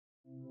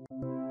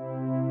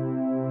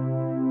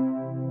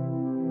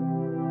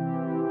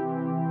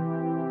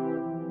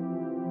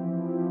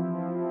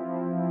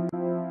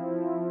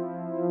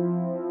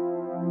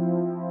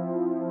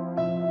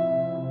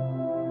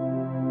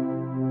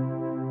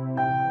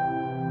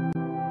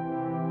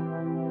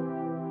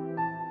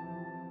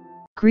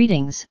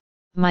Greetings,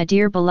 my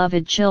dear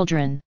beloved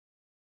children.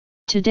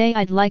 Today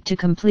I'd like to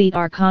complete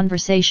our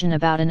conversation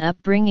about an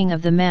upbringing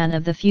of the man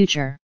of the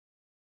future.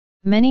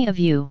 Many of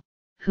you,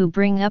 who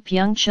bring up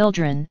young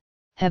children,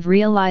 have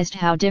realized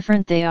how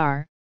different they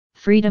are: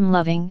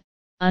 freedom-loving,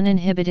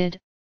 uninhibited,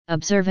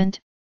 observant,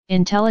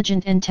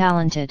 intelligent and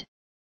talented.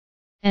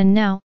 And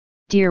now,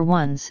 dear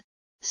ones,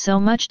 so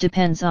much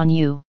depends on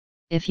you.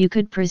 If you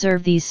could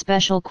preserve these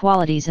special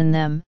qualities in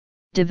them,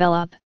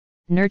 develop,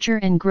 nurture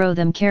and grow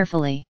them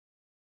carefully.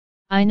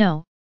 I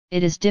know,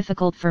 it is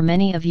difficult for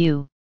many of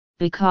you,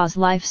 because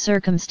life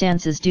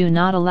circumstances do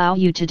not allow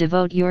you to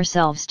devote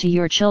yourselves to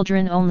your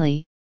children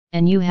only,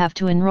 and you have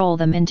to enroll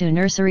them into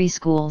nursery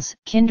schools,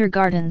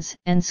 kindergartens,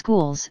 and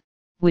schools,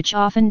 which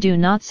often do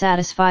not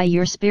satisfy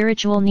your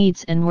spiritual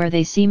needs and where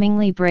they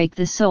seemingly break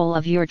the soul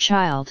of your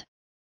child.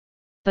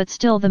 But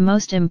still, the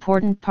most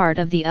important part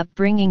of the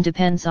upbringing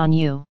depends on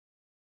you.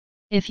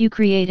 If you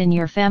create in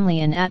your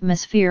family an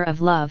atmosphere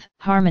of love,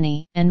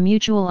 harmony, and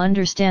mutual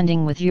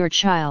understanding with your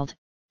child,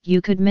 you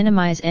could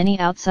minimize any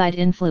outside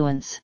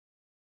influence.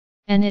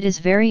 And it is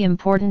very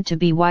important to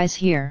be wise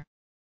here.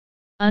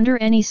 Under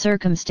any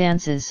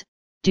circumstances,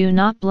 do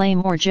not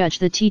blame or judge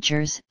the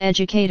teachers,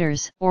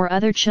 educators, or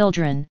other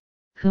children,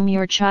 whom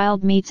your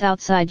child meets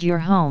outside your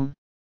home.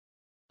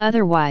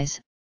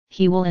 Otherwise,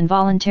 he will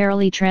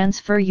involuntarily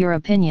transfer your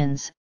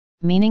opinions,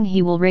 meaning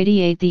he will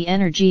radiate the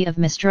energy of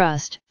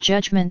mistrust,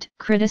 judgment,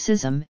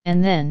 criticism,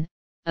 and then,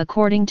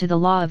 according to the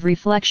law of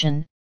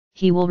reflection,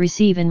 he will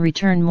receive in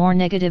return more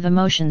negative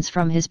emotions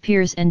from his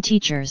peers and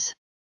teachers.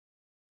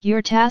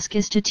 Your task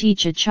is to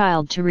teach a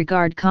child to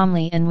regard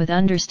calmly and with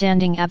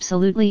understanding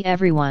absolutely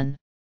everyone.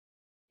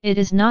 It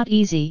is not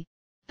easy,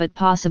 but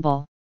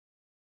possible.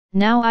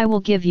 Now I will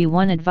give you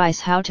one advice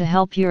how to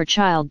help your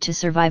child to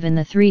survive in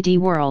the 3D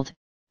world,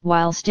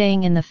 while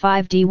staying in the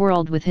 5D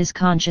world with his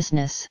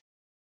consciousness.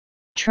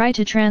 Try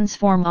to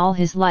transform all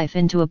his life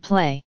into a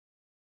play.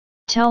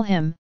 Tell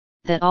him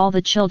that all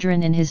the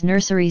children in his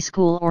nursery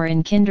school or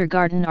in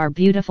kindergarten are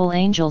beautiful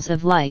angels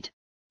of light,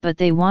 but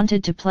they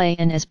wanted to play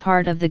and as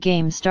part of the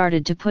game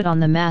started to put on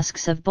the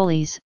masks of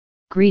bullies,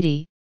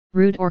 greedy,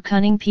 rude or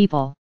cunning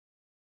people.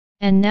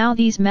 And now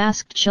these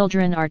masked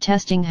children are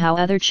testing how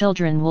other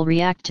children will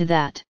react to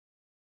that.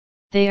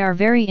 They are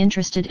very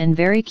interested and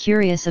very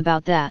curious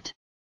about that.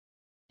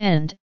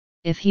 And,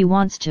 if he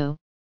wants to,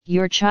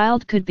 your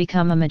child could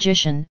become a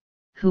magician,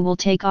 who will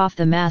take off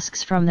the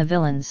masks from the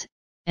villains,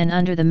 and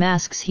under the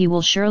masks he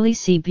will surely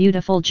see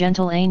beautiful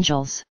gentle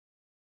angels.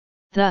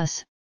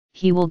 Thus,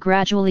 he will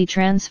gradually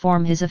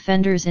transform his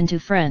offenders into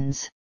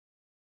friends.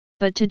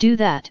 But to do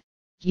that,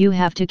 you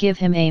have to give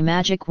him a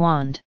magic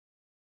wand.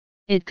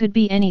 It could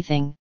be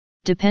anything,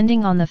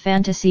 depending on the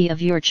fantasy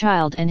of your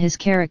child and his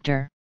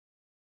character.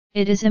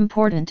 It is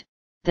important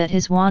that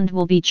his wand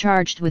will be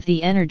charged with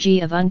the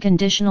energy of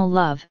unconditional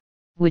love,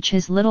 which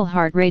his little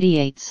heart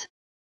radiates.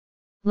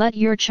 Let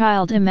your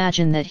child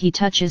imagine that he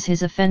touches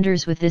his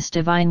offenders with this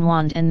divine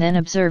wand and then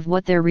observe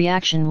what their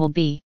reaction will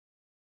be.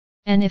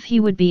 And if he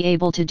would be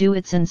able to do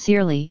it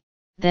sincerely,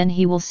 then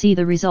he will see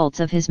the results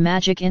of his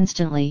magic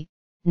instantly.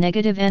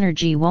 Negative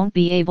energy won't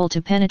be able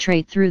to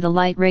penetrate through the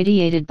light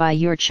radiated by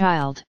your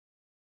child.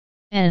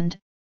 And,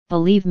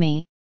 believe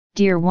me,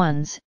 dear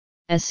ones,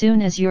 as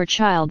soon as your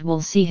child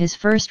will see his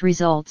first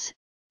results,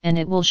 and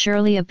it will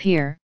surely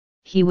appear,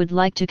 he would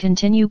like to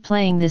continue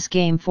playing this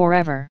game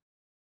forever.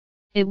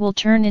 It will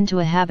turn into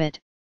a habit,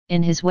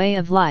 in his way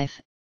of life,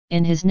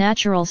 in his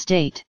natural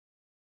state.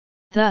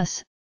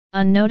 Thus,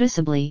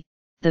 unnoticeably,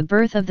 the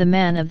birth of the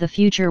man of the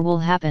future will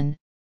happen,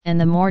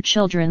 and the more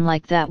children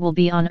like that will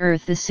be on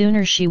earth, the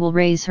sooner she will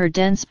raise her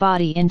dense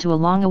body into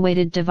a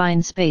long-awaited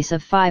divine space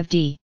of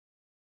 5D.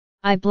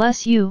 I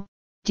bless you,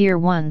 dear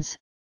ones,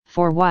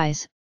 for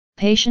wise,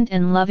 patient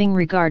and loving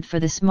regard for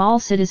the small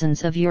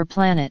citizens of your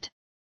planet.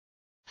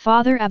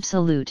 Father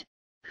Absolute,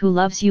 who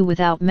loves you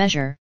without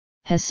measure,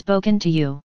 has spoken to you.